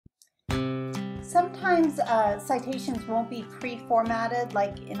Sometimes citations won't be pre-formatted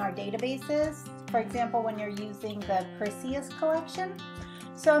like in our databases. For example, when you're using the Perseus collection.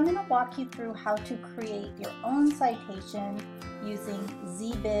 So I'm going to walk you through how to create your own citation using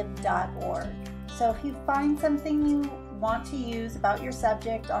zbib.org. So if you find something you want to use about your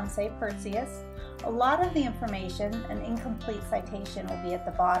subject on, say, Perseus, a lot of the information, an incomplete citation, will be at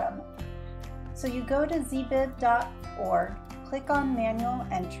the bottom. So you go to zbib.org, click on Manual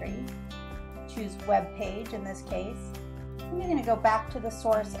Entry, choose Web Page in this case, and you're going to go back to the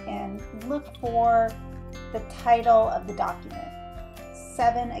source and look for the title of the document,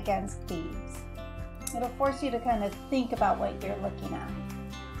 7 Against Thieves. It'll force you to kind of think about what you're looking at.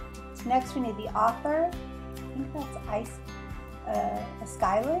 Next we need the author. I think that's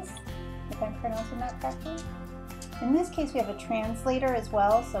Aeschylus, if I'm pronouncing that correctly. In this case we have a translator as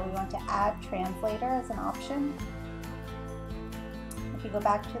well, so we want to add translator as an option. If you go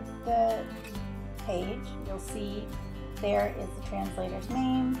back to the page, you'll see there is the translator's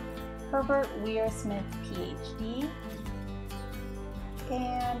name, Herbert Weir Smith, PhD.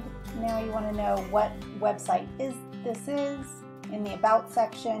 And now you want to know what website this is. In the About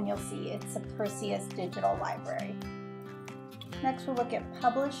section, you'll see it's a Perseus digital library. Next we'll look at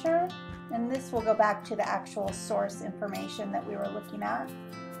publisher, and this will go back to the actual source information that we were looking at.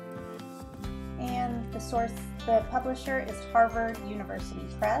 And the publisher is Harvard University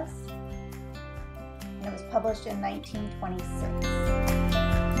Press, and it was published in 1926.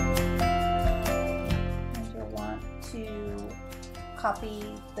 And you'll want to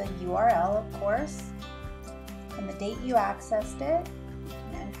copy the URL, of course, and the date you accessed it. You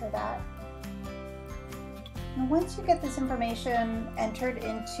can enter that. And once you get this information entered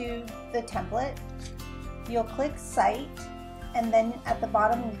into the template, you'll click Cite, and then at the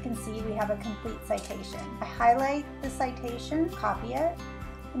bottom you can see we have a complete citation. I highlight the citation, copy it,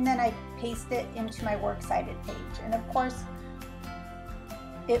 and then I paste it into my Works Cited page. And of course,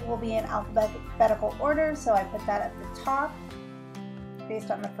 it will be in alphabetical order, so I put that at the top based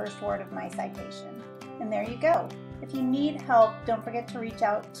on the first word of my citation. And there you go. If you need help, don't forget to reach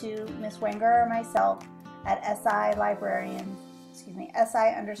out to Ms. Wenger or myself at si_librarians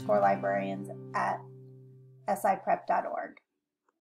at siprep.org.